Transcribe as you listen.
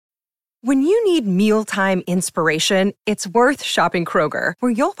When you need mealtime inspiration, it's worth shopping Kroger,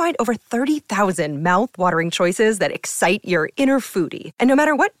 where you'll find over 30,000 mouth-watering choices that excite your inner foodie. And no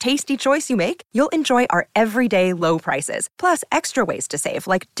matter what tasty choice you make, you'll enjoy our everyday low prices, plus extra ways to save,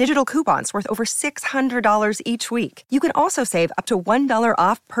 like digital coupons worth over $600 each week. You can also save up to $1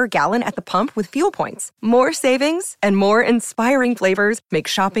 off per gallon at the pump with fuel points. More savings and more inspiring flavors make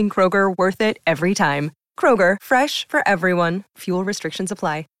shopping Kroger worth it every time. Kroger, fresh for everyone. Fuel restrictions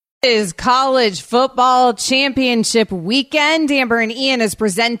apply. Is college football championship weekend. Amber and Ian is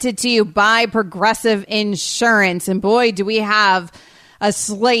presented to you by Progressive Insurance. And boy, do we have a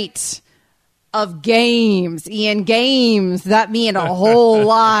slate of games, Ian, games that mean a whole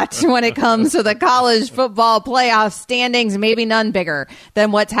lot when it comes to the college football playoff standings, maybe none bigger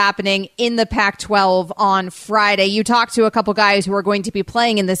than what's happening in the Pac-12 on Friday. You talked to a couple guys who are going to be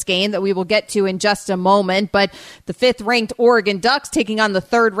playing in this game that we will get to in just a moment, but the 5th-ranked Oregon Ducks taking on the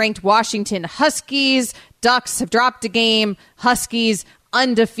 3rd-ranked Washington Huskies. Ducks have dropped a game, Huskies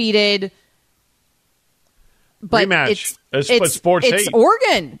undefeated. But rematch. It's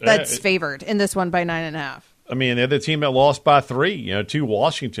Oregon that's favored in this one by 9.5. I mean, they're the team that lost by 3, to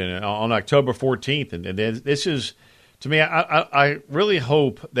Washington on October 14th. And this is, to me, I really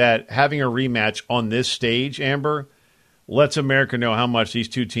hope that having a rematch on this stage, Amber, lets America know how much these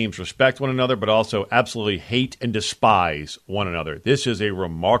two teams respect one another, but also absolutely hate and despise one another. This is a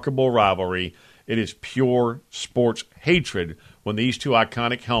remarkable rivalry. It is pure sports hatred when these two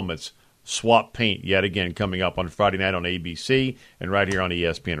iconic helmets swap paint yet again, coming up on Friday night on ABC and right here on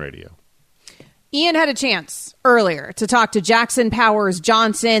ESPN Radio. Ian had a chance earlier to talk to Jackson Powers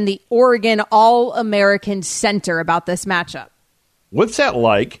Johnson, the Oregon All-American center, about this matchup. What's that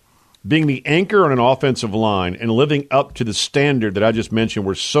like, being the anchor on an offensive line and living up to the standard that I just mentioned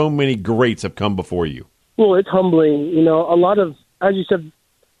where so many greats have come before you? Well, it's humbling. A lot of, as you said,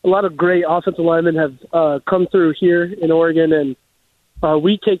 a lot of great offensive linemen have come through here in Oregon, and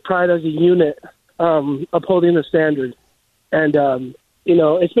we take pride as a unit upholding the standard. And,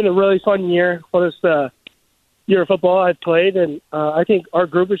 it's been a really fun year. Well, it's the year of football I've played, and I think our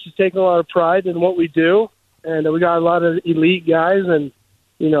group is just taking a lot of pride in what we do. And we got a lot of elite guys and,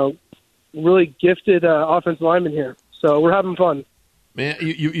 really gifted offensive linemen here. So we're having fun. Man,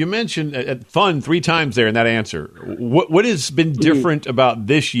 you mentioned fun 3 times there in that answer. What has been different about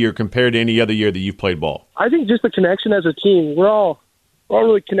this year compared to any other year that you've played ball? I think just the connection as a team. We're all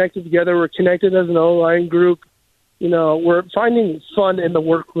really connected together. We're connected as an O-line group. We're finding fun in the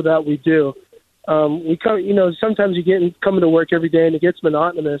work that we do. We come, sometimes coming to work every day and it gets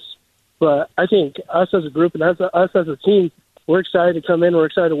monotonous. But I think us as a group and us as a team, we're excited to come in. We're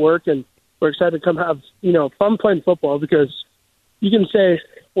excited to work, and we're excited to come have fun playing football, because you can say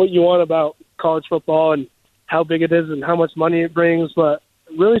what you want about college football and how big it is and how much money it brings, but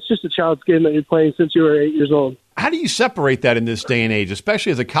really it's just a child's game that you're playing since you were 8 years old. How do you separate that in this day and age,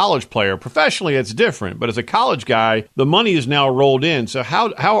 especially as a college player? Professionally, it's different, but as a college guy, the money is now rolled in. So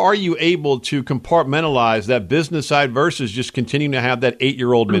how are you able to compartmentalize that business side versus just continuing to have that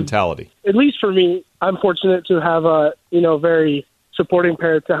 8-year-old mentality? At least for me, I'm fortunate to have a very supporting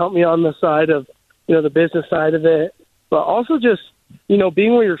parent to help me on the side of the business side of it, but also just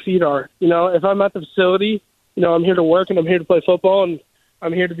being where your feet are. If I'm at the facility, I'm here to work and I'm here to play football and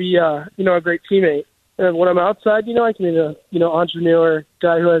I'm here to be a great teammate. And when I'm outside, I can be the entrepreneur,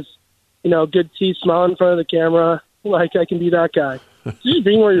 guy who has good teeth, smile in front of the camera. Like, I can be that guy. Just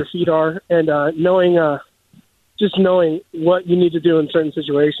being where your feet are and knowing what you need to do in certain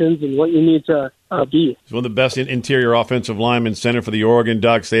situations and what you need to be. He's one of the best interior offensive linemen, center for the Oregon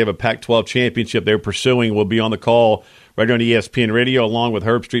Ducks. They have a Pac-12 championship they're pursuing. We'll be on the call right here on ESPN Radio, along with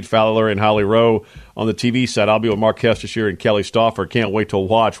Herb Street Fowler and Holly Rowe on the TV side. I'll be with Mark Kestisher and Kelly Stauffer. Can't wait to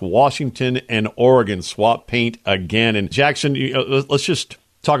watch Washington and Oregon swap paint again. And Jackson, let's just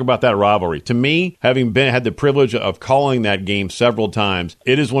talk about that rivalry. To me, having had the privilege of calling that game several times,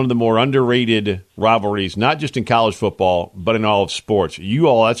 it is one of the more underrated rivalries, not just in college football, but in all of sports.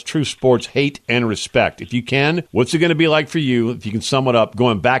 That's true sports hate and respect. If you can, what's it going to be like for you, if you can sum it up,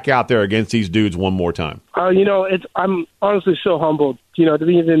 going back out there against these dudes one more time? I'm honestly so humbled, to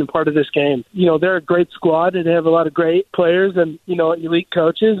be even a part of this game. They're a great squad, and they have a lot of great players and, elite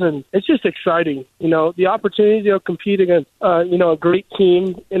coaches, and it's just exciting. The opportunity to compete against, a great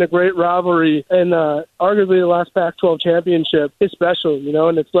team in a great rivalry and arguably the last Pac-12 championship is special,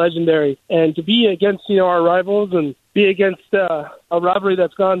 and it's legendary. And to be against, our rivals and be against a rivalry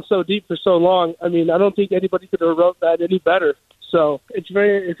that's gone so deep for so long, I don't think anybody could have wrote that any better. So it's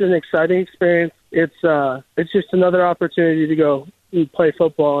an exciting experience. It's just another opportunity to go we play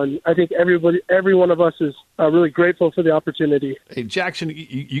football. And I think every one of us is really grateful for the opportunity. Hey, Jackson,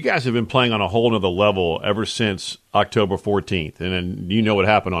 you guys have been playing on a whole other level ever since October 14th. And then you know what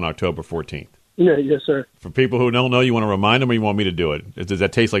happened on October 14th. Yeah, yes, sir. For people who don't know, you want to remind them, or you want me to do it? Does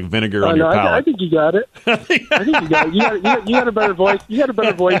that taste like vinegar on your palate? I think you got it. I think you got it. You got a better voice. You got a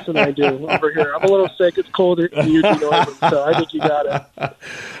better voice than I do over here. I'm a little sick. It's colder than you do normally, so I think you got it.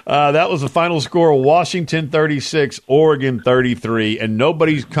 That was the final score: Washington 36, Oregon 33, and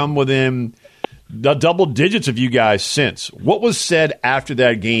nobody's come within the double digits of you guys since. What was said after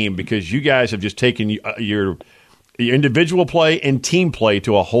that game? Because you guys have just taken your individual play and team play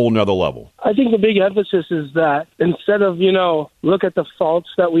to a whole nother level. I think the big emphasis is that instead of, look at the faults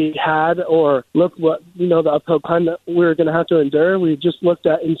that we had or look what, the uphill climb that we're going to have to endure, we just looked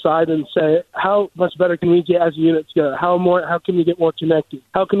at inside and say, how much better can we get as a unit together? How can we get more connected?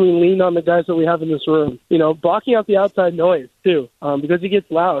 How can we lean on the guys that we have in this room? Blocking out the outside noise too, because it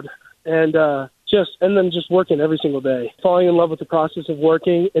gets loud. And then just working every single day, falling in love with the process of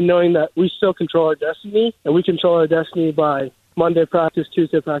working and knowing that we still control our destiny, and we control our destiny by Monday practice,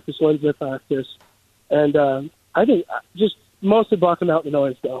 Tuesday practice, Wednesday practice. And I think just mostly blocking out the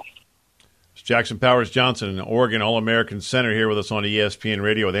noise, though. It's Jackson Powers Johnson, an Oregon All-American center, here with us on ESPN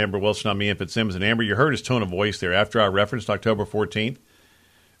Radio with Amber Wilson. I'm Ian Fitzsimmons. And Amber, you heard his tone of voice there after I referenced October 14th.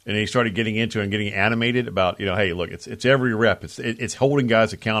 And he started getting into it and getting animated about, hey, look, it's every rep. It's holding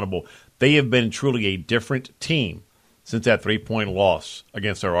guys accountable. They have been truly a different team since that 3-point loss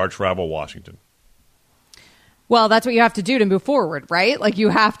against our arch rival Washington. Well, that's what you have to do to move forward, right? Like you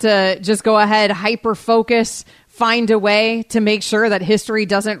have to just go ahead, hyper-focus, find a way to make sure that history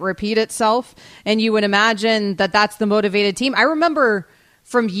doesn't repeat itself. And you would imagine that that's the motivated team. I remember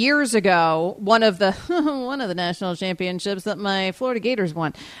from years ago, one of the national championships that my Florida Gators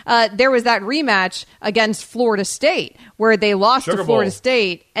won, there was that rematch against Florida State where they lost to Florida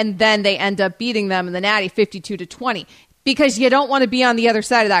State and then they end up beating them in the Natty 52-20 because you don't want to be on the other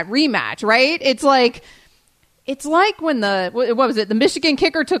side of that rematch, right? It's like when the Michigan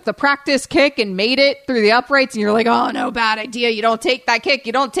kicker took the practice kick and made it through the uprights, and you're like, oh, no, bad idea. You don't take that kick.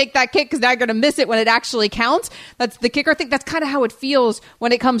 You don't take that kick because now you're going to miss it when it actually counts. That's the kicker. I think that's kind of how it feels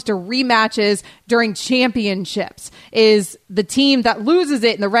when it comes to rematches during championships, is the team that loses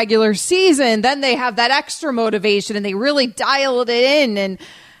it in the regular season, then they have that extra motivation and they really dial it in. And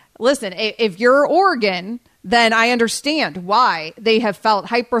listen, if you're Oregon, then I understand why they have felt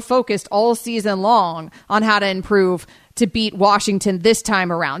hyper-focused all season long on how to improve to beat Washington this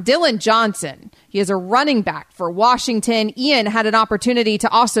time around. Dylan Johnson, he is a running back for Washington. Ian had an opportunity to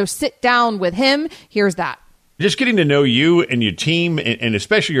also sit down with him. Here's that. Just getting to know you and your team, and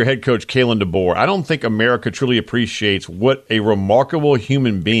especially your head coach, Kalen DeBoer, I don't think America truly appreciates what a remarkable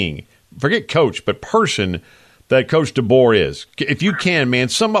human being, forget coach, but person, that Coach DeBoer is. If you can, man,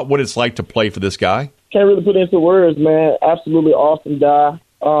 sum up what it's like to play for this guy. Can't really put it into words, man. Absolutely awesome guy.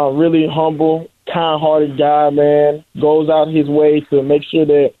 Really humble, kind-hearted guy, man. Goes out his way to make sure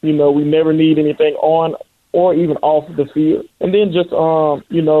that, we never need anything on or even off the field. And then just,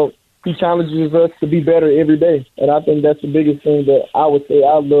 he challenges us to be better every day. And I think that's the biggest thing that I would say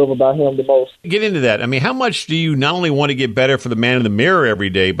I love about him the most. Get into that. I mean, how much do you not only want to get better for the man in the mirror every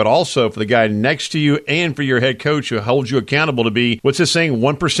day, but also for the guy next to you and for your head coach who holds you accountable to be, what's this saying,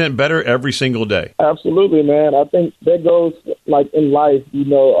 1% better every single day? Absolutely, man. I think that goes like in life, he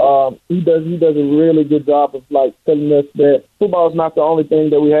does a really good job of like telling us that football is not the only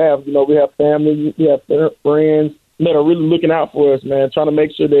thing that we have. We have family, we have friends that are really looking out for us, man, trying to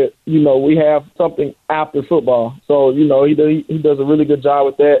make sure that, we have something after football. So, he does a really good job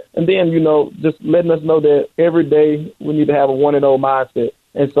with that. And then, just letting us know that every day we need to have a 1-0 mindset.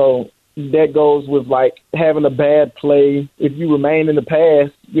 And so that goes with, like, having a bad play. If you remain in the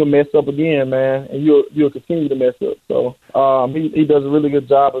past, you'll mess up again, man, and you'll continue to mess up. So he does a really good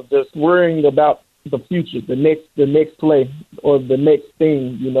job of just worrying about the future, the next play or the next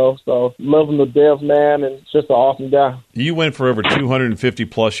thing, So love him to death, man, and just an awesome guy. You went for over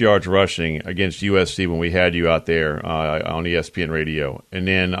 250-plus yards rushing against USC when we had you out there on ESPN Radio. And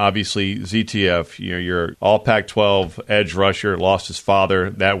then, obviously, ZTF, your all-Pac-12 edge rusher, lost his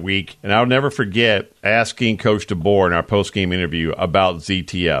father that week. And I'll never forget asking Coach DeBoer in our post-game interview about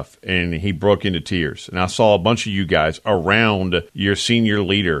ZTF, and he broke into tears. And I saw a bunch of you guys around your senior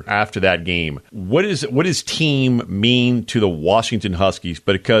leader after that game. what does team mean to the Washington Huskies?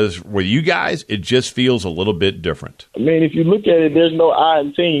 Because with you guys, it just feels a little bit different. I mean, if you look at it, there's no I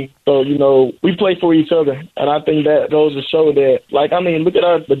in team. So, we play for each other. And I think that goes to show that, look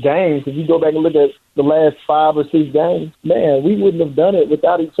at the games. If you go back and look at the last 5 or 6 games, man, we wouldn't have done it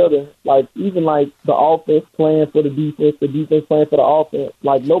without each other. Even the offense playing for the defense playing for the offense.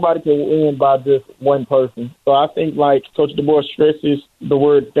 Nobody can win by just one person. So I think, Coach DeBoer stresses the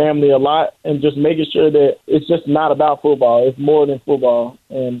word family a lot and just making sure that it's just not about football. It's more than football.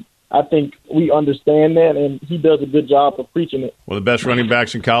 And I think we understand that, and he does a good job of preaching it. One of the best running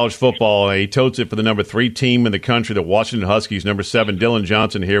backs in college football. He totes it for the number 3 team in the country, the Washington Huskies. Number 7, Dillon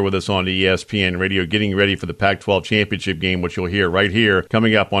Johnson, here with us on ESPN Radio, getting ready for the Pac-12 championship game, which you'll hear right here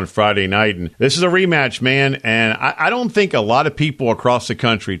coming up on Friday night. And this is a rematch, man, and I don't think a lot of people across the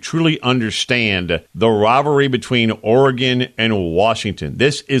country truly understand the rivalry between Oregon and Washington.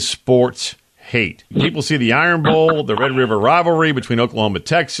 This is sports hate. People see the Iron Bowl, the Red River rivalry between Oklahoma,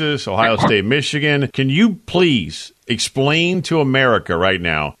 Texas, Ohio State, Michigan. Can you please explain to America right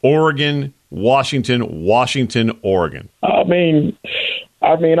now, Oregon, Washington, Oregon?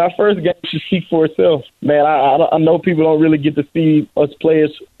 Our first game should speak for itself. Man, I know people don't really get to see us play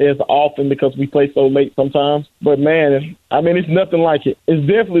as often because we play so late sometimes. But, man, it's nothing like it. It's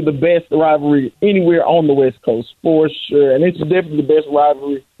definitely the best rivalry anywhere on the West Coast, for sure. And it's definitely the best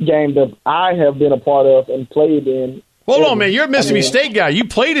rivalry game that I have been a part of and played in. Hold on, man. You're a Mississippi State guy. You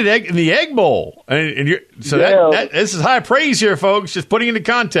played in the Egg Bowl. This is high praise here, folks. Just putting into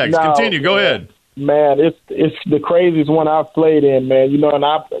context. Continue. Go ahead. Man, it's the craziest one I've played in, man. And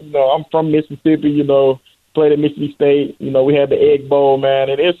I'm from Mississippi. Played at Mississippi State. We had the Egg Bowl, man,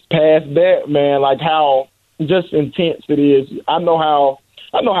 and it's past that, man. How just intense it is. I know how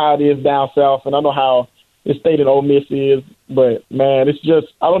it is down south, and I know how the state of Ole Miss is. But man, it's just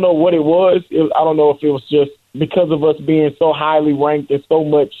I don't know what it was. I don't know if it was just because of us being so highly ranked and so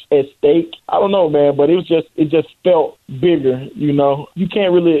much at stake. I don't know, man, but it just felt bigger, You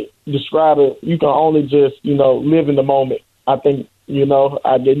can't really describe it. You can only just, live in the moment. I think, you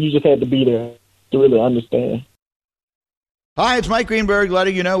just had to be there to really understand. Hi, it's Mike Greenberg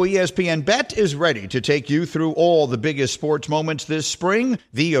letting you know ESPN Bet is ready to take you through all the biggest sports moments this spring.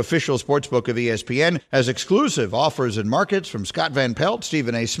 The official sportsbook of ESPN has exclusive offers and markets from Scott Van Pelt,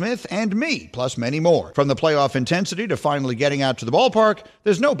 Stephen A. Smith, and me, plus many more. From the playoff intensity to finally getting out to the ballpark,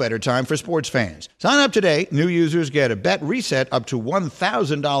 there's no better time for sports fans. Sign up today. New users get a bet reset up to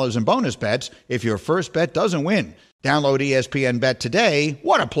 $1,000 in bonus bets if your first bet doesn't win. Download ESPN Bet today.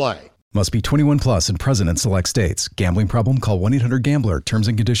 What a play. Must be 21 plus and present in select states. Gambling problem? Call 1-800-GAMBLER. Terms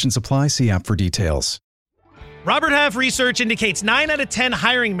and conditions apply. See app for details. Robert Half research indicates 9 out of 10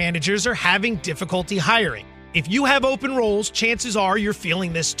 hiring managers are having difficulty hiring. If you have open roles, chances are you're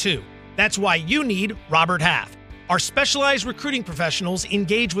feeling this too. That's why you need Robert Half. Our specialized recruiting professionals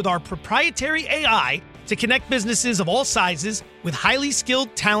engage with our proprietary AI to connect businesses of all sizes with highly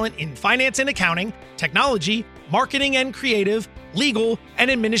skilled talent in finance and accounting, technology, marketing and creative, legal, and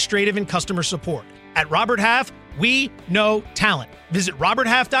administrative and customer support. At Robert Half, we know talent. Visit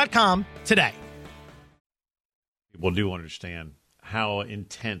roberthalf.com today. People do understand how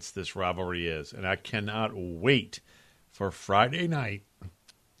intense this rivalry is, and I cannot wait for Friday night,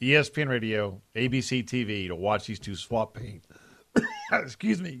 ESPN Radio, ABC TV, to watch these two swap paint.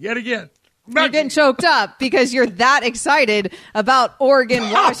 Excuse me, yet again. You're getting choked up because you're that excited about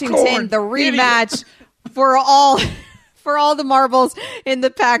Oregon-Washington, the rematch for all the marbles in the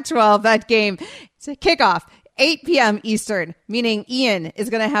Pac-12. That game, it's a kickoff, 8 p.m. Eastern, meaning Ian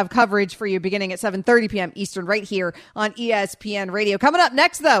is going to have coverage for you beginning at 7:30 p.m. Eastern right here on ESPN Radio. Coming up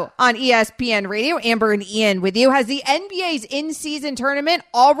next, though, on ESPN Radio, Amber and Ian with you. Has the NBA's in-season tournament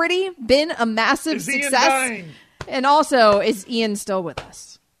already been a massive success? And also, is Ian still with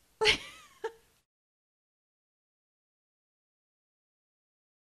us?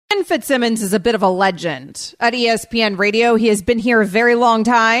 Ian Fitzsimmons is a bit of a legend at ESPN Radio. He has been here a very long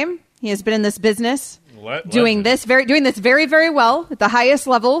time. He has been in this business, doing this very, very well at the highest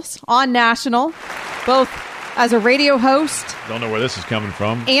levels on national, both as a radio host. Don't know where this is coming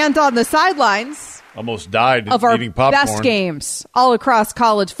from. And on the sidelines. Almost died of our eating popcorn. Best games all across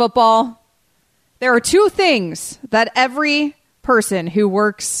college football. There are two things that every person who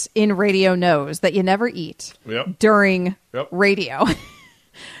works in radio knows that you never eat during radio.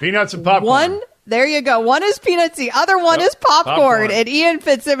 Peanuts and popcorn. One, there you go. One is peanuts. The other one is popcorn. And Ian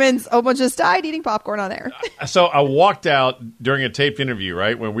Fitzsimmons almost just died eating popcorn on air. So I walked out during a taped interview,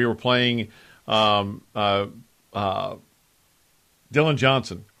 right, when we were playing Dillon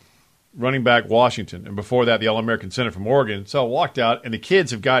Johnson. running back Washington, and before that, the All-American center from Oregon. So I walked out, and the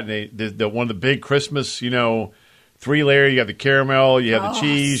kids have gotten one of the big Christmas, 3-layer. You have the caramel, you have the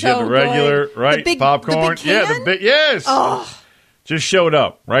cheese, so you have the regular, good. right? The big, popcorn. the big can? Yeah, the big, yes. Oh. Just showed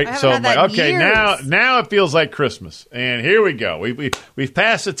up, right? So I'm like, okay, years. now it feels like Christmas, and here we go. We've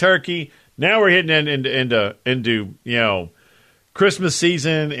passed the turkey. Now we're hitting into Christmas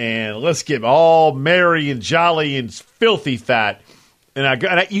season, and let's get all merry and jolly and filthy fat.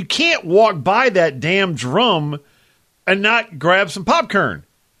 And you can't walk by that damn drum and not grab some popcorn.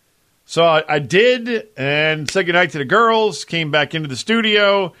 So I did, and said goodnight to the girls. Came back into the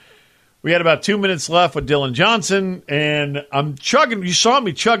studio. We had about 2 minutes left with Dylan Johnson, and I'm chugging. You saw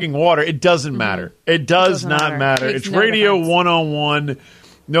me chugging water. It doesn't matter. It does not matter. It's no Radio difference. 101.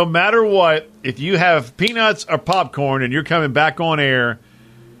 No matter what, if you have peanuts or popcorn and you're coming back on air,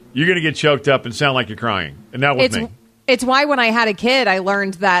 you're going to get choked up and sound like you're crying. And not with me. It's why when I had a kid, I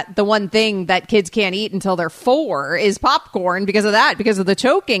learned that the one thing that kids can't eat until they're 4 is popcorn because of the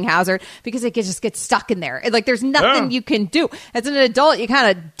choking hazard, because it just gets stuck in there. There's nothing you can do. As an adult, you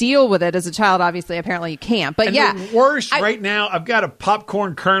kind of deal with it. As a child, obviously, apparently you can't. But the worst right now, I've got a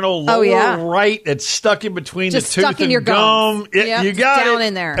popcorn kernel lower right that's stuck in between the tooth and your gum. You got down it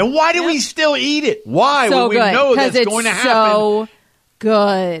in there. And why do we still eat it? Why? So when we know that's going to happen. So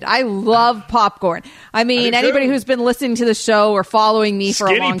good. I love popcorn. I mean, anybody who's been listening to the show or following me for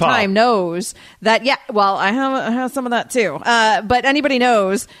a long time knows that, I have some of that too. But anybody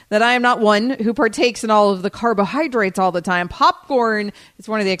knows that I am not one who partakes in all of the carbohydrates all the time. Popcorn is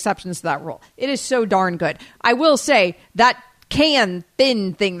one of the exceptions to that rule. It is so darn good. I will say that thin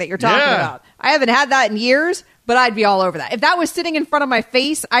thing that you're talking about, I haven't had that in years, but I'd be all over that. If that was sitting in front of my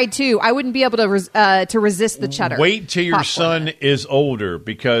face, I wouldn't be able to resist the cheddar. Wait till your son is older,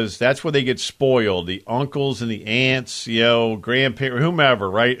 because that's where they get spoiled. The uncles and the aunts, grandparents, whomever,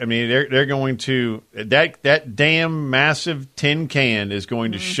 right? I mean, they're going to that damn massive tin can is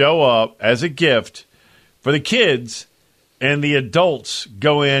going to show up as a gift for the kids, and the adults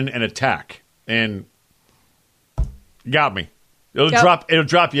go in and attack. And got me. It'll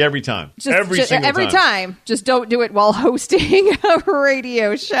drop you every time. Every single time. Just don't do it while hosting a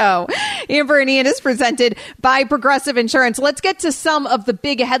radio show. Amber and Ian is presented by Progressive Insurance. Let's get to some of the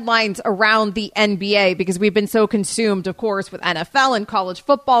big headlines around the NBA, because we've been so consumed, of course, with NFL and college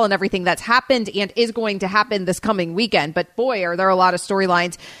football and everything that's happened and is going to happen this coming weekend. But boy, are there a lot of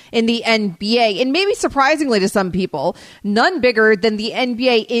storylines in the NBA. And maybe surprisingly to some people, none bigger than the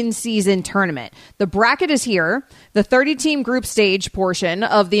NBA in-season tournament. The bracket is here. The 30-team group stage portion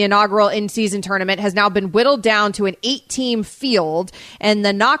of the inaugural in-season tournament has now been whittled down to an 8-team field, and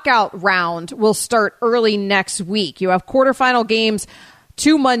the knockout round will start early next week. You have quarterfinal games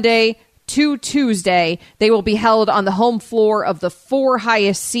 2 Monday, 2 Tuesday. They will be held on the home floor of the 4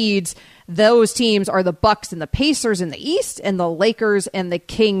 highest seeds. Those teams are the Bucks and the Pacers in the East, and the Lakers and the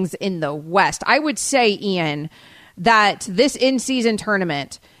Kings in the West. I would say, Ian, that this in-season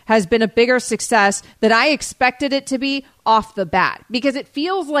tournament has been a bigger success than I expected it to be off the bat, because it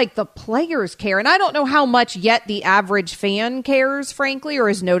feels like the players care. And I don't know how much yet the average fan cares, frankly, or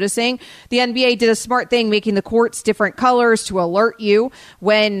is noticing. The NBA did a smart thing, making the courts different colors to alert you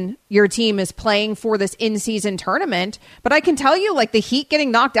when your team is playing for this in-season tournament. But I can tell you, the Heat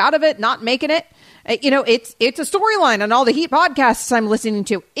getting knocked out of it, not making it, it's a storyline on all the Heat podcasts I'm listening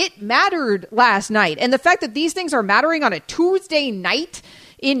to. It mattered last night. And the fact that these things are mattering on a Tuesday night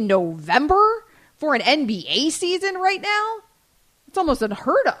in November for an NBA season right now, it's almost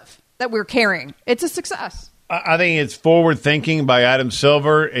unheard of that we're caring. It's a success. I think it's forward thinking by Adam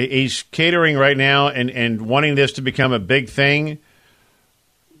Silver. He's catering right now and wanting this to become a big thing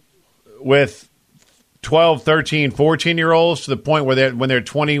with 12, 13, 14-year-olds, to the point where when they're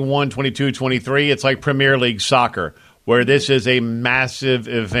 21, 22, 23, it's like Premier League soccer, where this is a massive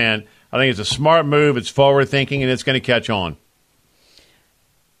event. I think it's a smart move. It's forward thinking, and it's going to catch on.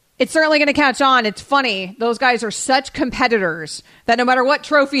 It's certainly going to catch on. It's funny. Those guys are such competitors that no matter what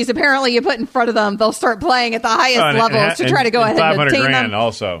trophies apparently you put in front of them, they'll start playing at the highest levels to try to go ahead and obtain them. $500,000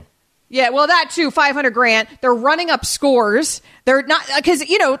 also. Yeah, well, that too, $500,000. They're running up scores. They're not, because,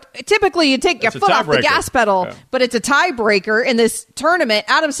 typically you take your foot off the gas pedal, but it's a tiebreaker in this tournament.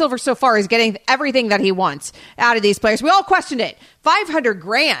 Adam Silver so far is getting everything that he wants out of these players. We all questioned it.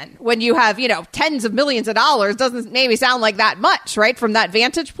 $500,000 when you have, tens of millions of dollars doesn't maybe sound like that much, right? From that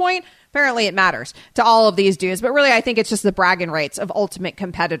vantage point. Apparently it matters to all of these dudes, but really I think it's just the bragging rights of ultimate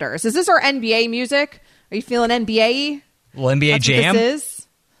competitors. Is this our NBA music? Are you feeling NBA? Well, NBA That's Jam? What this is?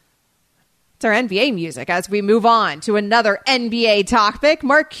 It's our NBA music as we move on to another NBA topic.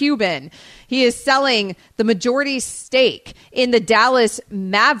 Mark Cuban. He is selling the majority stake in the Dallas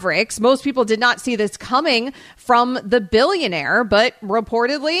Mavericks. Most people did not see this coming from the billionaire, but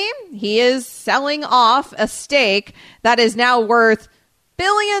reportedly he is selling off a stake that is now worth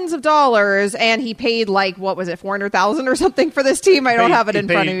billions of dollars, and he paid what was it, $400,000 or something for this team? I don't have it in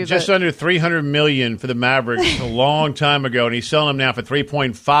front of me. Just under $300 million for the Mavericks a long time ago, and he's selling them now for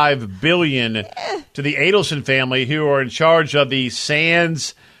 $3.5 billion to the Adelson family, who are in charge of the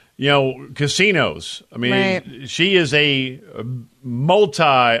Sands, casinos. I mean, right. She is a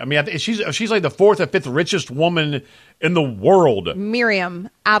I think she's like the fourth or fifth richest woman in the world.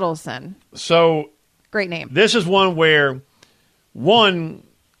 Miriam Adelson. So great name. This is one where. One,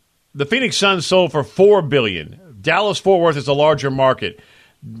 the Phoenix Suns sold for $4 billion. Dallas-Fort Worth is a larger market.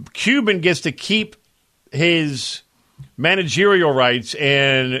 Cuban gets to keep his managerial rights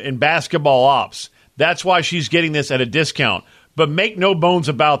in basketball ops. That's why she's getting this at a discount. But make no bones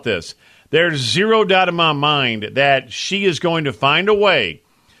about this. There's zero doubt in my mind that she is going to find a way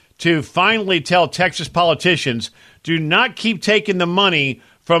to finally tell Texas politicians, do not keep taking the money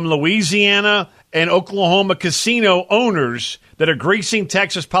from Louisiana and Oklahoma casino owners that are greasing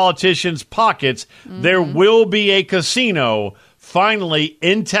Texas politicians' pockets. Mm-hmm. There will be a casino finally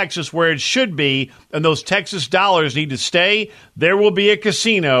in Texas where it should be, and those Texas dollars need to stay. There will be a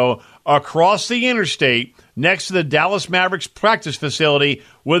casino across the interstate next to the Dallas Mavericks practice facility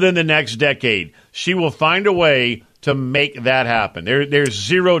within the next decade. She will find a way to make that happen. There's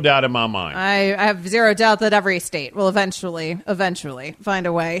zero doubt in my mind. I have zero doubt that every state will eventually find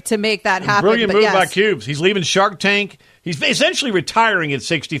a way to make that happen. Brilliant move by Cubes. He's leaving Shark Tank. He's essentially retiring at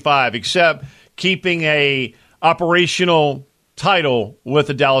 65, except keeping a operational title with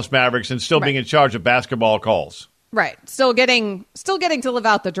the Dallas Mavericks and still being in charge of basketball calls. Right. Still getting to live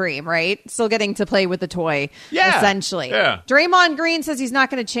out the dream, right? Still getting to play with the toy, essentially. Yeah. Draymond Green says he's not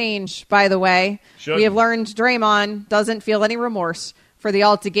going to change, by the way. Shouldn't. We have learned Draymond doesn't feel any remorse for the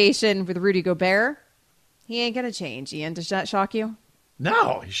altercation with Rudy Gobert. He ain't going to change. Ian, does that shock you?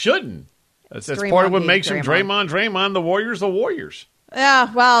 No, he shouldn't. That's part of what makes him Draymond. The Warriors.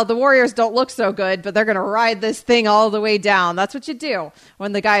 Yeah, well, the Warriors don't look so good, but they're going to ride this thing all the way down. That's what you do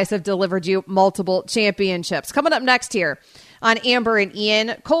when the guys have delivered you multiple championships. Coming up next here on Amber and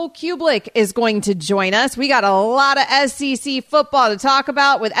Ian, Cole Cubelic is going to join us. We got a lot of SEC football to talk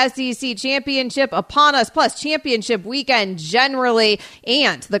about with SEC championship upon us, plus championship weekend generally,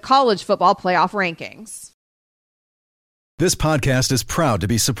 and the college football playoff rankings. This podcast is proud to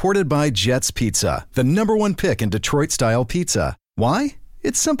be supported by Jets Pizza, the #1 pick in Detroit-style pizza. Why?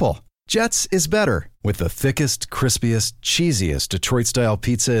 It's simple. Jets is better. With the thickest, crispiest, cheesiest Detroit-style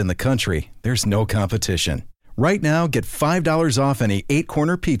pizza in the country, there's no competition. Right now, get $5 off any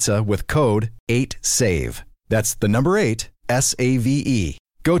 8-corner pizza with code 8SAVE. That's the number 8, S-A-V-E.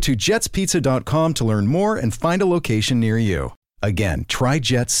 Go to jetspizza.com to learn more and find a location near you. Again, try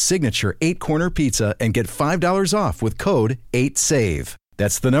Jet's signature 8-corner pizza and get $5 off with code 8SAVE.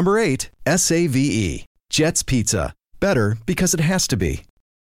 That's the number 8, S-A-V-E. Jet's Pizza. Better because it has to be.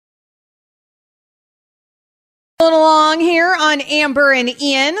 Going along here on Amber and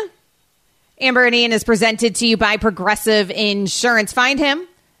Ian. Amber and Ian is presented to you by Progressive Insurance. Find him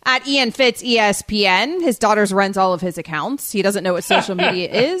at Ian Fitz ESPN. His daughters runs all of his accounts. He doesn't know what social media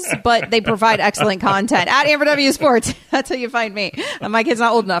is, but they provide excellent content. At Amber W Sports. That's how you find me. My kid's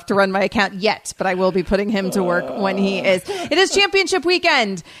not old enough to run my account yet, but I will be putting him to work when he is. It is championship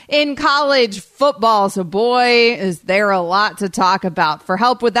weekend in college football, so boy, is there a lot to talk about. For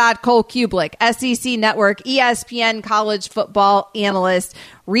help with that, Cole Cubelic, SEC Network, ESPN college football analyst.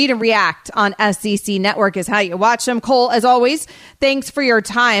 Read and react on SEC Network is how you watch them. Cole, as always, thanks for your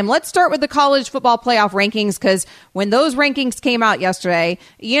time. Let's start with the college football playoff rankings, because when those rankings came out yesterday,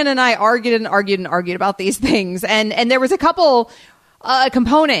 Ian and I argued about these things. And there was a couple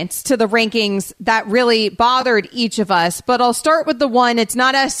components to the rankings that really bothered each of us. But I'll start with the one, it's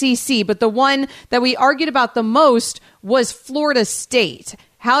not SEC, but the one that we argued about the most was Florida State.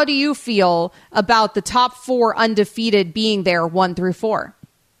 How do you feel about the top 4 undefeated being there 1 through 4?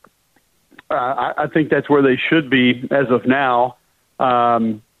 I think that's where they should be as of now.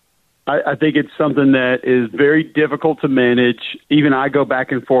 I think it's something that is very difficult to manage. Even I go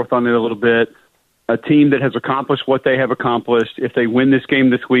back and forth on it a little bit. A team that has accomplished what they have accomplished, if they win this game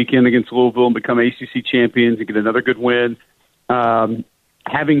this weekend against Louisville and become ACC champions and get another good win,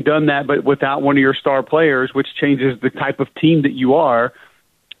 having done that but without one of your star players, which changes the type of team that you are,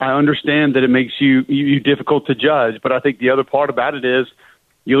 I understand that it makes you difficult to judge. But I think the other part about it is,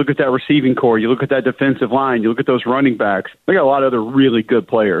 You look at that receiving core, you look at that defensive line, you look at those running backs. They got a lot of other really good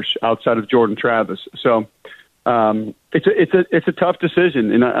players outside of Jordan Travis. So it's a tough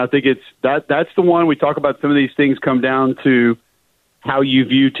decision, and I think that's the one we talk about. Some of these things come down to how you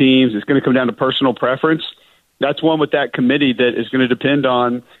view teams. It's going to come down to personal preference. That's one with that committee that is going to depend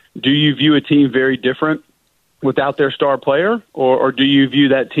on, do you view a team very different without their star player, or do you view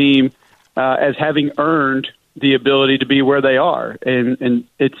that team as having earned the ability to be where they are? And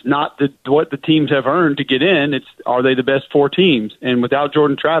it's not what the teams have earned to get in. It's, are they the best 4 teams? And without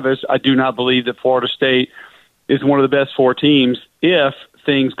Jordan Travis, I do not believe that Florida State is one of the best 4 teams if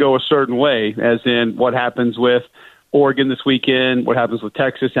things go a certain way, as in what happens with Oregon this weekend, what happens with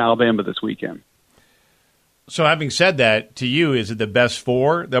Texas, Alabama this weekend. So having said that, to you, is it the best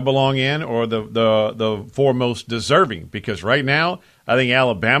 4 that belong in, or the 4 most deserving? Because right now, I think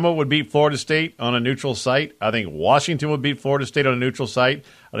Alabama would beat Florida State on a neutral site. I think Washington would beat Florida State on a neutral site.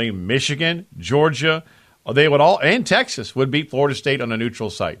 I think Michigan, Georgia, they would all, and Texas would beat Florida State on a neutral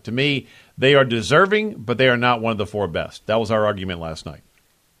site. To me, they are deserving, but they are not one of the 4 best. That was our argument last night.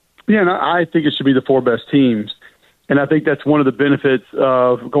 Yeah, and I think it should be the 4 best teams. And I think that's one of the benefits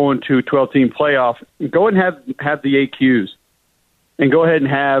of going to a 12-team playoff. Go ahead and have the AQs, and go ahead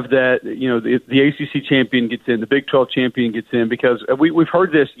and have that. The ACC champion gets in, the Big 12 champion gets in, because we've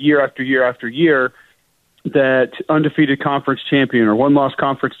heard this year after year after year that undefeated conference champion or one-loss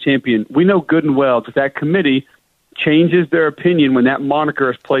conference champion. We know good and well that committee changes their opinion when that moniker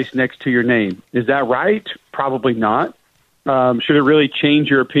is placed next to your name. Is that right? Probably not. Should it really change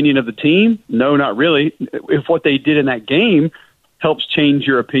your opinion of the team? No, not really. If what they did in that game helps change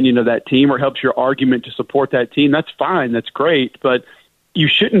your opinion of that team or helps your argument to support that team, that's fine. That's great. But you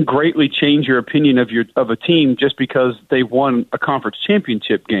shouldn't greatly change your opinion of a team just because they won a conference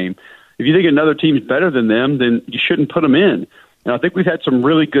championship game. If you think another team's better than them, then you shouldn't put them in. And I think we've had some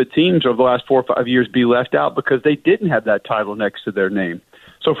really good teams over the last 4 or 5 years be left out because they didn't have that title next to their name.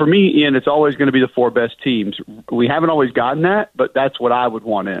 So for me, Ian, it's always going to be the 4 best teams. We haven't always gotten that, but that's what I would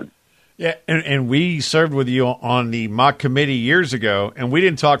want in. Yeah, and we served with you on the mock committee years ago, and we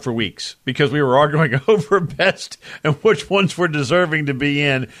didn't talk for weeks because we were arguing over best and which ones were deserving to be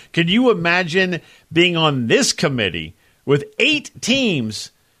in. Can you imagine being on this committee with 8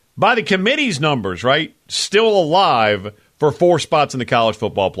 teams by the committee's numbers, right, still alive for 4 spots in the college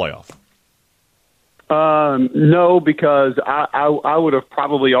football playoff? No, because I would have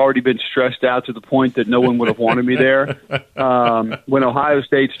probably already been stressed out to the point that no one would have wanted me there. When Ohio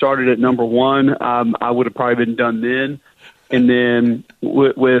State started at number 1, I would have probably been done then. And then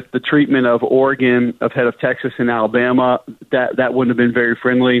with the treatment of Oregon ahead of Texas and Alabama, that wouldn't have been very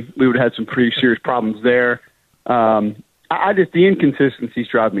friendly. We would have had some pretty serious problems there. The inconsistencies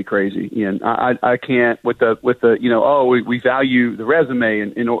drive me crazy, Ian. I can't with the we value the resume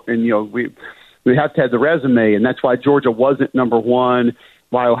and we have to have the resume, and that's why Georgia wasn't number 1,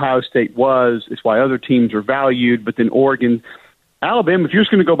 why Ohio State was. It's why other teams are valued. But then Oregon, Alabama, if you're just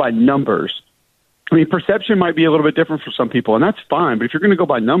going to go by numbers, I mean, perception might be a little bit different for some people, and that's fine. But if you're going to go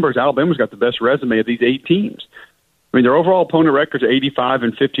by numbers, Alabama's got the best resume of these 8 teams. I mean, their overall opponent records are 85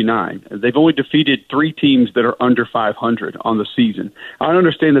 and 59. They've only defeated 3 teams that are under 500 on the season. I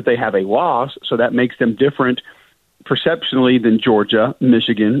understand that they have a loss, so that makes them different perceptionally than Georgia,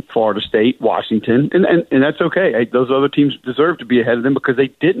 Michigan, Florida State, Washington, and that's okay. Those other teams deserve to be ahead of them because they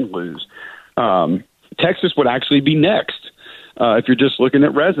didn't lose. Texas would actually be next if you're just looking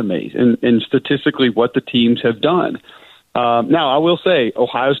at resumes and statistically what the teams have done. Now, I will say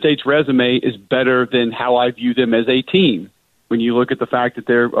Ohio State's resume is better than how I view them as a team. When you look at the fact that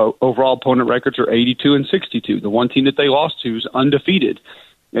their overall opponent records are 82 and 62, the one team that they lost to is undefeated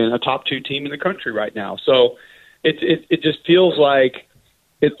and a top 2 team in the country right now. So it just feels like,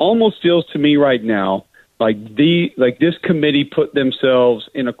 it almost feels to me right now like this committee put themselves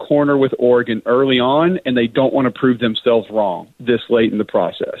in a corner with Oregon early on, and they don't want to prove themselves wrong this late in the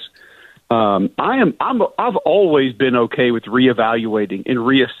process. I've always been okay with reevaluating and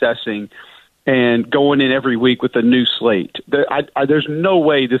reassessing and going in every week with a new slate. There's no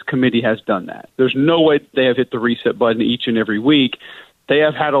way this committee has done that. There's no way they have hit the reset button each and every week. They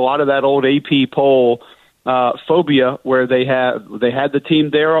have had a lot of that old AP poll phobia where they had the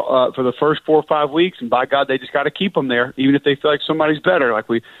team there for the first 4 or 5 weeks, and by God, they just got to keep them there, even if they feel like somebody's better. Like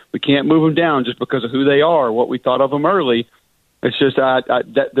we can't move them down just because of who they are or what we thought of them early. It's just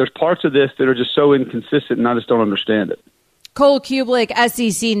there's parts of this that are just so inconsistent, and I just don't understand it. Cole Kublik,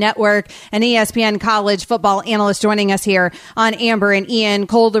 SEC Network, and ESPN college football analyst, joining us here on Amber and Ian.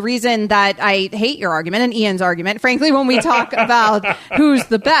 Cole, the reason that I hate your argument and Ian's argument, frankly, when we talk about who's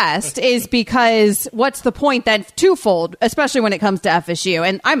the best, is because what's the point then? Twofold, especially when it comes to FSU.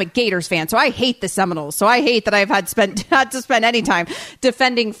 And I'm a Gators fan, so I hate the Seminoles. So I hate that I've had to spend any time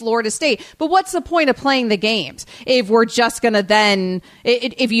defending Florida State. But what's the point of playing the games if we're just going to then,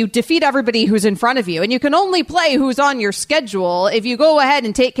 if you defeat everybody who's in front of you, and you can only play who's on your schedule, if you go ahead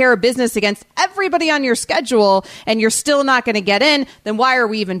and take care of business against everybody on your schedule and you're still not going to get in, then why are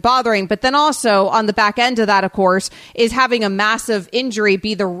we even bothering? But then also on the back end of that, of course, is having a massive injury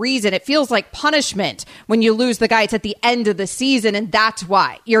be the reason. It feels like punishment when you lose the guy. It's at the end of the season, and that's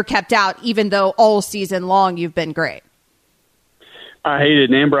why you're kept out, even though all season long you've been great. I hate it.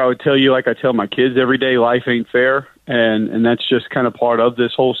 And Amber, I would tell you, like I tell my kids every day, life ain't fair. And that's just kind of part of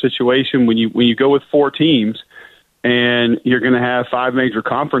this whole situation. When you go with 4 teams, and you're going to have 5 major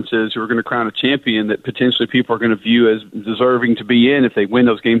conferences who are going to crown a champion that potentially people are going to view as deserving to be in if they win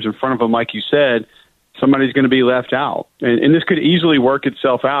those games in front of them, like you said, somebody's going to be left out. And this could easily work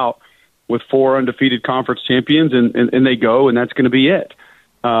itself out with 4 undefeated conference champions, and they go, and that's going to be it.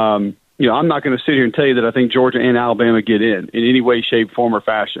 I'm not going to sit here and tell you that I think Georgia and Alabama get in any way, shape, form, or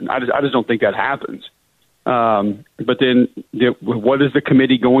fashion. I just don't think that happens. But then what is the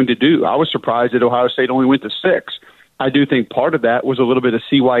committee going to do? I was surprised that Ohio State only went to 6. I do think part of that was a little bit of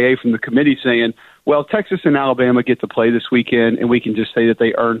CYA from the committee saying, well, Texas and Alabama get to play this weekend, and we can just say that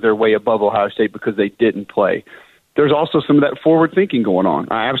they earned their way above Ohio State because they didn't play. There's also some of that forward thinking going on.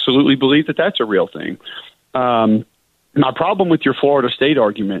 I absolutely believe that that's a real thing. My problem with your Florida State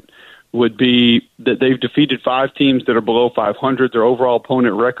argument would be that they've defeated 5 teams that are below 500. Their overall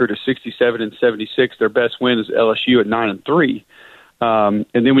opponent record is 67-76. Their best win is LSU at 9-3. And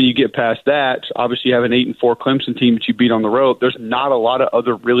then when you get past that, obviously you have an 8-4 Clemson team that you beat on the road. There's not a lot of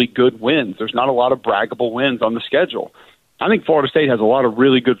other really good wins. There's not a lot of braggable wins on the schedule. I think Florida State has a lot of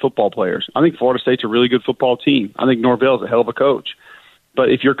really good football players. I think Florida State's a really good football team. I think Norvell's a hell of a coach. But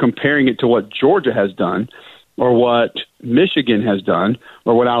if you're comparing it to what Georgia has done, or what Michigan has done,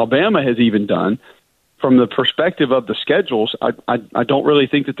 or what Alabama has even done, from the perspective of the schedules, I don't really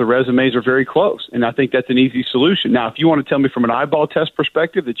think that the resumes are very close, and I think that's an easy solution. Now, if you want to tell me from an eyeball test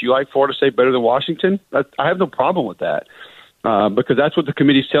perspective that you like Florida State better than Washington, I have no problem with that, because that's what the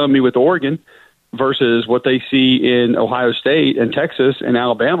committee's telling me with Oregon versus what they see in Ohio State and Texas and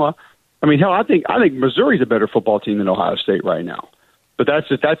Alabama. I mean, hell, I think Missouri's a better football team than Ohio State right now. But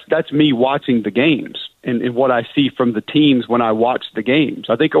that's me watching the games and what I see from the teams when I watch the games.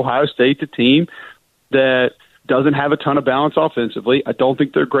 I think Ohio State's a team that doesn't have a ton of balance offensively. I don't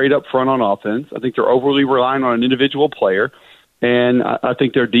think they're great up front on offense. I think they're overly relying on an individual player. And I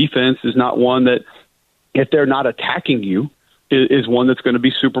think their defense is not one that, if they're not attacking you, is one that's going to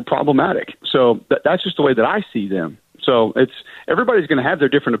be super problematic. So that's just the way that I see them. So everybody's going to have their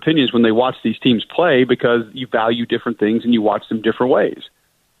different opinions when they watch these teams play because you value different things and you watch them different ways.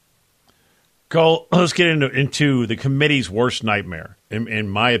 Cole, let's get into the committee's worst nightmare, in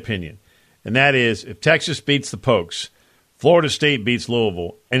my opinion. And that is if Texas beats the Pokes, Florida State beats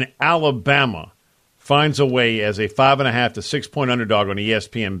Louisville, and Alabama finds a way as a 5.5 to 6 point underdog on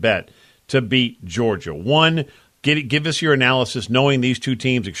ESPN Bet to beat Georgia. One, give us your analysis, knowing these two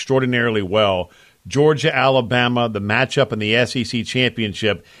teams extraordinarily well. Georgia, Alabama, the matchup in the SEC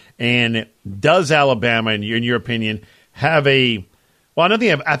championship, and does Alabama, in your opinion, have a? Well, I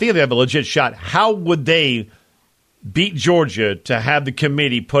think they have a legit shot. How would they beat Georgia to have the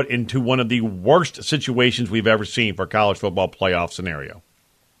committee put into one of the worst situations we've ever seen for a college football playoff scenario?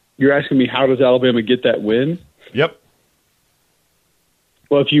 You're asking me how does Alabama get that win? Yep.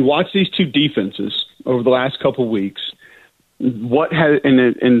 Well, if you watch these two defenses over the last couple of weeks,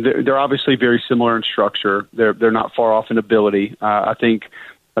 and they're obviously very similar in structure. They're not far off in ability. I think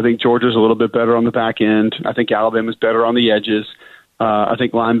Georgia's a little bit better on the back end. I think Alabama's better on the edges. I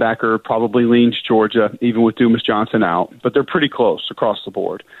think linebacker probably leans Georgia, even with Dumas Johnson out. But they're pretty close across the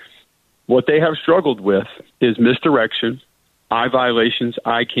board. What they have struggled with is misdirection, eye violations,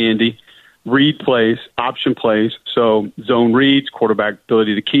 eye candy, read plays, option plays. So zone reads, quarterback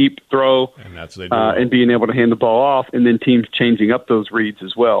ability to keep, throw, and that's what they do. And being able to hand the ball off, and then teams changing up those reads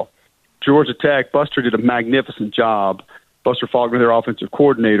as well. Georgia Tech, Buster did a magnificent job, Buster Faulkner, their offensive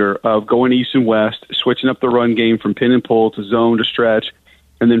coordinator, of going east and west, switching up the run game from pin and pull to zone to stretch,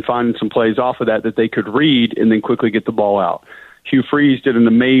 and then finding some plays off of that they could read and then quickly get the ball out. Hugh Freeze did an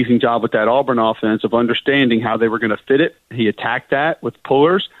amazing job with that Auburn offense of understanding how they were going to fit it. He attacked that with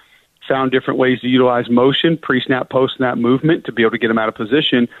pullers, found different ways to utilize motion, pre-snap, post-snap movement to be able to get them out of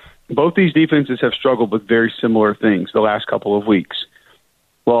position, both these defenses have struggled with very similar things the last couple of weeks.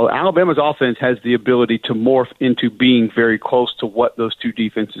 Well, Alabama's offense has the ability to morph into being very close to what those two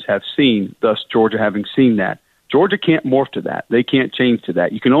defenses have seen, thus Georgia having seen that. Georgia can't morph to that. They can't change to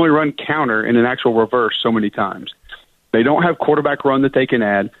that. You can only run counter in an actual reverse so many times. They don't have quarterback run that they can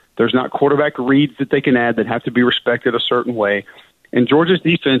add. There's not quarterback reads that they can add that have to be respected a certain way. And Georgia's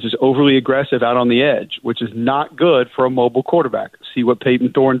defense is overly aggressive out on the edge, which is not good for a mobile quarterback. See what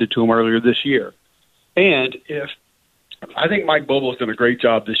Peyton Thorne did to him earlier this year. And I think Mike Bobo has done a great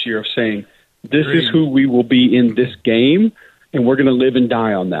job this year of saying, this is who we will be in this game, and we're going to live and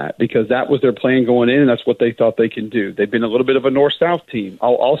die on that, because that was their plan going in, and that's what they thought they can do. They've been a little bit of a north-south team.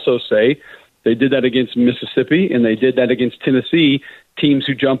 I'll also say they did that against Mississippi, and they did that against Tennessee, teams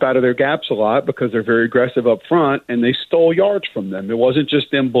who jump out of their gaps a lot because they're very aggressive up front, and they stole yards from them. It wasn't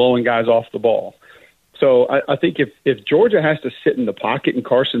just them blowing guys off the ball. So I think if Georgia has to sit in the pocket and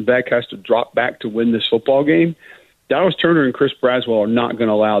Carson Beck has to drop back to win this football game, Dallas Turner and Chris Braswell are not going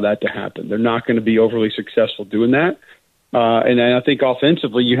to allow that to happen. They're not going to be overly successful doing that. And then I think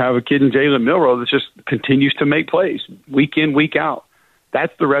offensively you have a kid in Jalen Milroe that just continues to make plays week in, week out.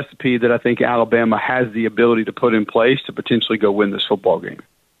 That's the recipe that I think Alabama has the ability to put in place to potentially go win this football game.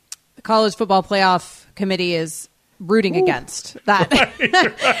 The College Football Playoff Committee is rooting against that,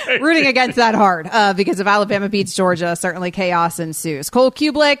 right. Rooting against that hard because if Alabama beats Georgia, certainly chaos ensues. Cole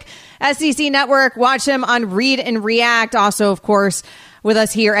Kublik, SEC Network. Watch him on Read and React. Also, of course, with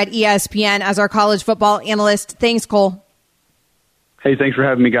us here at ESPN as our college football analyst. Thanks, Cole. Hey, thanks for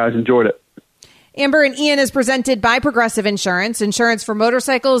having me, guys. Enjoyed it. Amber and Ian is presented by Progressive Insurance. Insurance for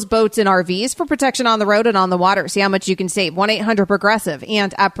motorcycles, boats, and RVs for protection on the road and on the water. See how much you can save. 1-800-PROGRESSIVE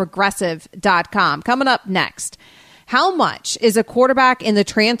and at Progressive.com. Coming up next, how much is a quarterback in the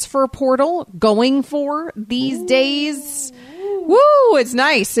transfer portal going for these days? Woo! It's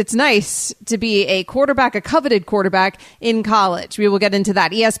nice. It's nice to be a quarterback, a coveted quarterback in college. We will get into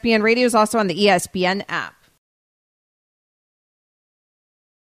that. ESPN Radio is also on the ESPN app.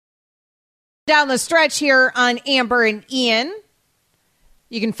 Down the stretch here on Amber and Ian.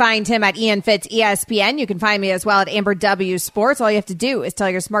 You can find him at Ian Fitz ESPN. You can find me as well at Amber W Sports. All you have to do is tell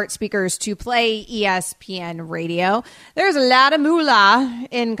your smart speakers to play ESPN Radio. There's a lot of moolah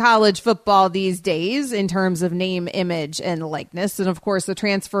in college football these days in terms of name, image, and likeness. And of course, the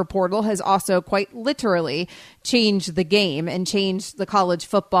transfer portal has also quite literally changed the game and changed the college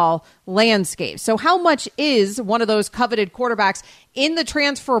football landscape. So how much is one of those coveted quarterbacks in the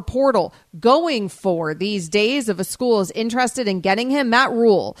transfer portal going for these days if a school is interested in getting him? Matt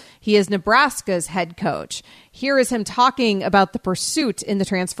Rule, he is Nebraska's head coach. Here is him talking about the pursuit in the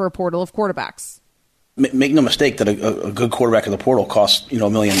transfer portal of quarterbacks. Make no mistake that a good quarterback in the portal costs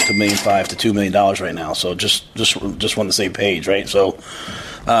 $1 million to $1.5 million to $2 million right now. So just on the same page, right? So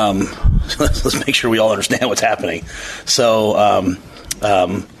let's make sure we all understand what's happening. So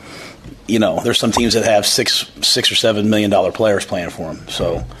there's some teams that have $6 or $7 million players playing for them.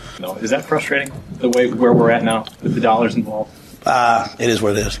 So is that frustrating? The way where we're at now with the dollars involved. It is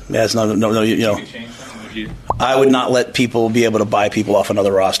what it is. Yeah, it's no. I would not let people be able to buy people off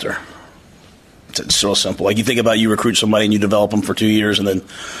another roster. It's so simple. Like you think about, you recruit somebody and you develop them for 2 years, and then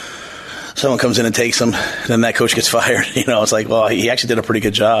someone comes in and takes them, and then that coach gets fired. It's like, well, he actually did a pretty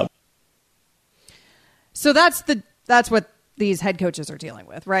good job. So that's what these head coaches are dealing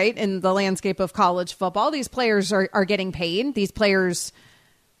with, right? In the landscape of college football, these players are getting paid. These players,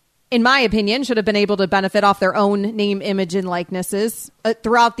 in my opinion, should have been able to benefit off their own name, image, and likenesses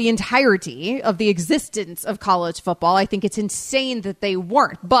throughout the entirety of the existence of college football. I think it's insane that they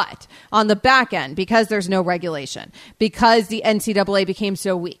weren't. But on the back end, because there's no regulation, because the NCAA became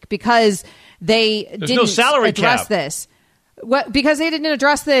so weak, because they didn't no salary address cap. this. Because they didn't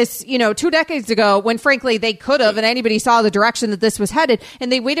address this, 2 decades ago when, frankly, they could have, and anybody saw the direction that this was headed,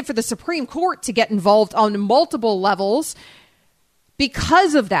 and they waited for the Supreme Court to get involved on multiple levels.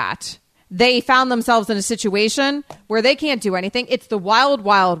 Because of that, they found themselves in a situation where they can't do anything. It's the wild,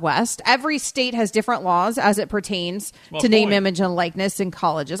 wild west. Every state has different laws as it pertains to name, image, and likeness in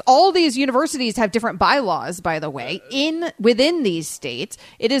colleges. All these universities have different bylaws, by the way, within these states.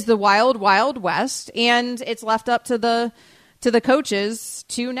 It is the wild, wild west, and it's left up to the coaches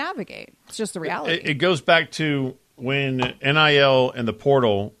to navigate. It's just the reality. It goes back to when NIL and the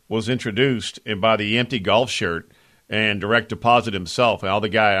portal was introduced, and by the empty golf shirt and direct deposit himself. And all the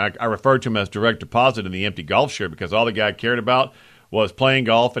guy, I referred to him as direct deposit in the empty golf shirt because all the guy cared about was playing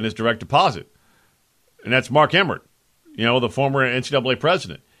golf and his direct deposit. And that's Mark Emmert, the former NCAA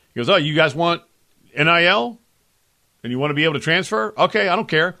president. He goes, oh, you guys want NIL? And you want to be able to transfer? Okay, I don't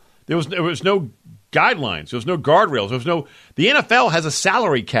care. There was no guidelines. There's no guardrails. The NFL has a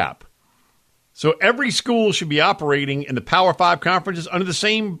salary cap. So every school should be operating in the Power 5 conferences under the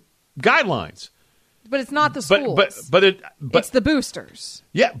same guidelines. But it's not the schools. But it's the boosters.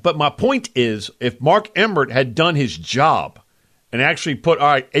 Yeah, but my point is, if Mark Emmert had done his job and actually put, all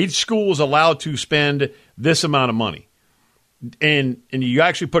right, each school is allowed to spend this amount of money, and you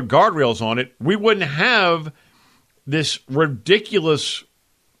actually put guardrails on it, we wouldn't have this ridiculous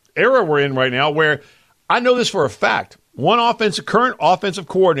era we're in right now where I know this for a fact. One current offensive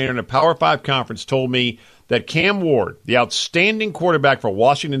coordinator in a Power 5 conference told me that Cam Ward, the outstanding quarterback for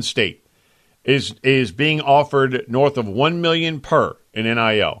Washington State, is being offered north of $1 million per in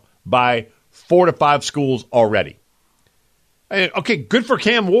NIL by 4 to 5 schools already. Okay, good for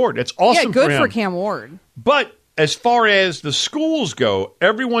Cam Ward. It's awesome. Yeah, good for for him. Cam Ward. But as far as the schools go,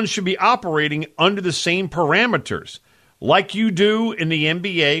 everyone should be operating under the same parameters, like you do in the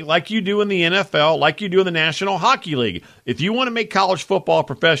NBA, like you do in the NFL, like you do in the National Hockey League. If you want to make college football a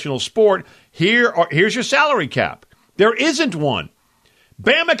professional sport, here's your salary cap. There isn't one.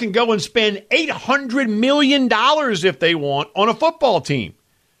 Bama can go and spend $800 million if they want on a football team,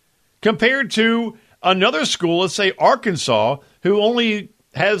 compared to another school, let's say Arkansas, who only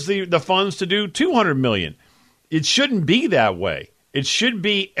has the funds to do $200 million. It shouldn't be that way. It should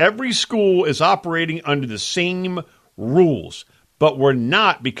be every school is operating under the same rules, but we're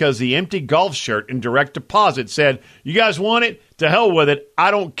not, because the empty golf shirt in direct deposit said, you guys want it? To hell with it.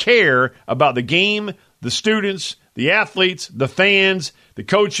 I don't care about the game, the students, the athletes, the fans, the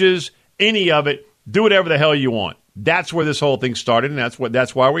coaches, any of it. Do whatever the hell you want. That's where this whole thing started, and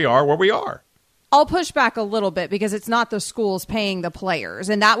that's why we are where we are. I'll push back a little bit because it's not the schools paying the players,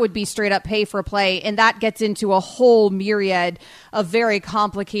 and that would be straight up pay for play, and that gets into a whole myriad of very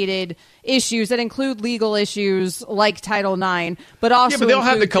complicated issues that include legal issues like Title IX, but also but they'll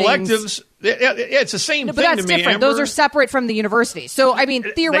have the things, collectives. It's the same thing but that's to me, different. Amber. Those are separate from the university. So, I mean,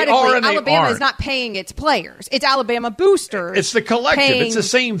 theoretically, Alabama is not paying its players. It's Alabama boosters. It's the collective. It's the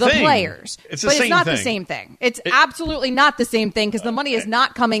same thing. The players. It's the but same it's not thing. the same thing. It's absolutely not the same thing because the money is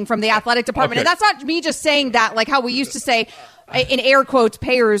not coming from the athletic department. Okay. And that's not me just saying that like how we used to say, in air quotes,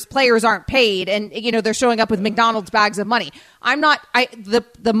 players aren't paid, and they're showing up with McDonald's bags of money.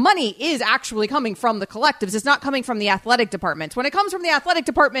 The money is actually coming from the collectives. It's not coming from the athletic departments. When it comes from the athletic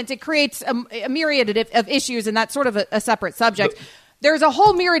department, it creates a myriad of issues, and that's sort of a separate subject. There's a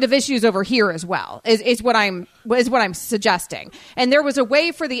whole myriad of issues over here as well, is what I'm suggesting. And there was a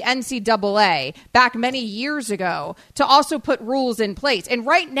way for the NCAA back many years ago to also put rules in place. And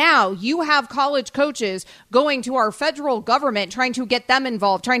right now, you have college coaches going to our federal government, trying to get them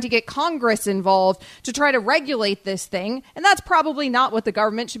involved, trying to get Congress involved to try to regulate this thing. And that's probably not what the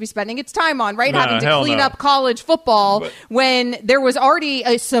government should be spending its time on, right? Having to clean up college football when there was already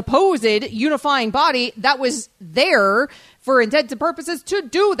a supposed unifying body that was there for intended purposes to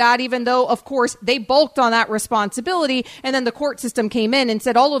do that, even though, of course, they bulked on that responsibility. And then the court system came in and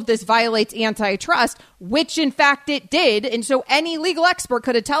said all of this violates antitrust, which in fact it did. And so any legal expert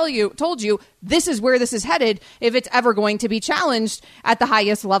could have told you this is where this is headed if it's ever going to be challenged at the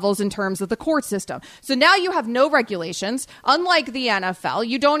highest levels in terms of the court system. So now you have no regulations. Unlike the NFL,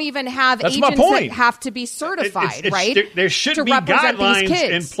 you don't even have agents that have to be certified, right? There should be guidelines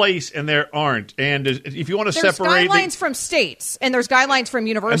in place, and there aren't. And if you want to separate... There's guidelines from states, and there's guidelines from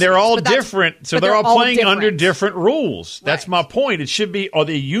universities. And they're all different, so they're all playing under different rules. That's my point. It should be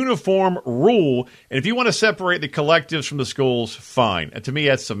the uniform rule, and if you want to separate the collectives from the schools, fine. And to me,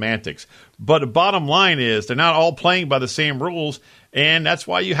 that's semantics. But the bottom line is they're not all playing by the same rules, and that's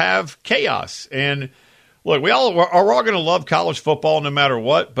why you have chaos. And look, we're all going to love college football no matter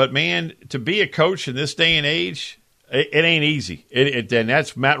what, but man, to be a coach in this day and age, it ain't easy. And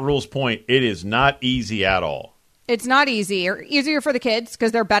that's Matt Rule's point. It is not easy at all. It's not easier for the kids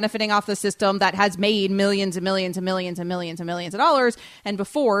because they're benefiting off the system that has made millions and millions and millions and millions and millions of dollars. And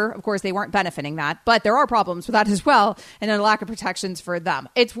before, of course, they weren't benefiting that. But there are problems with that as well, and a lack of protections for them.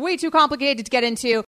 It's way too complicated to get into.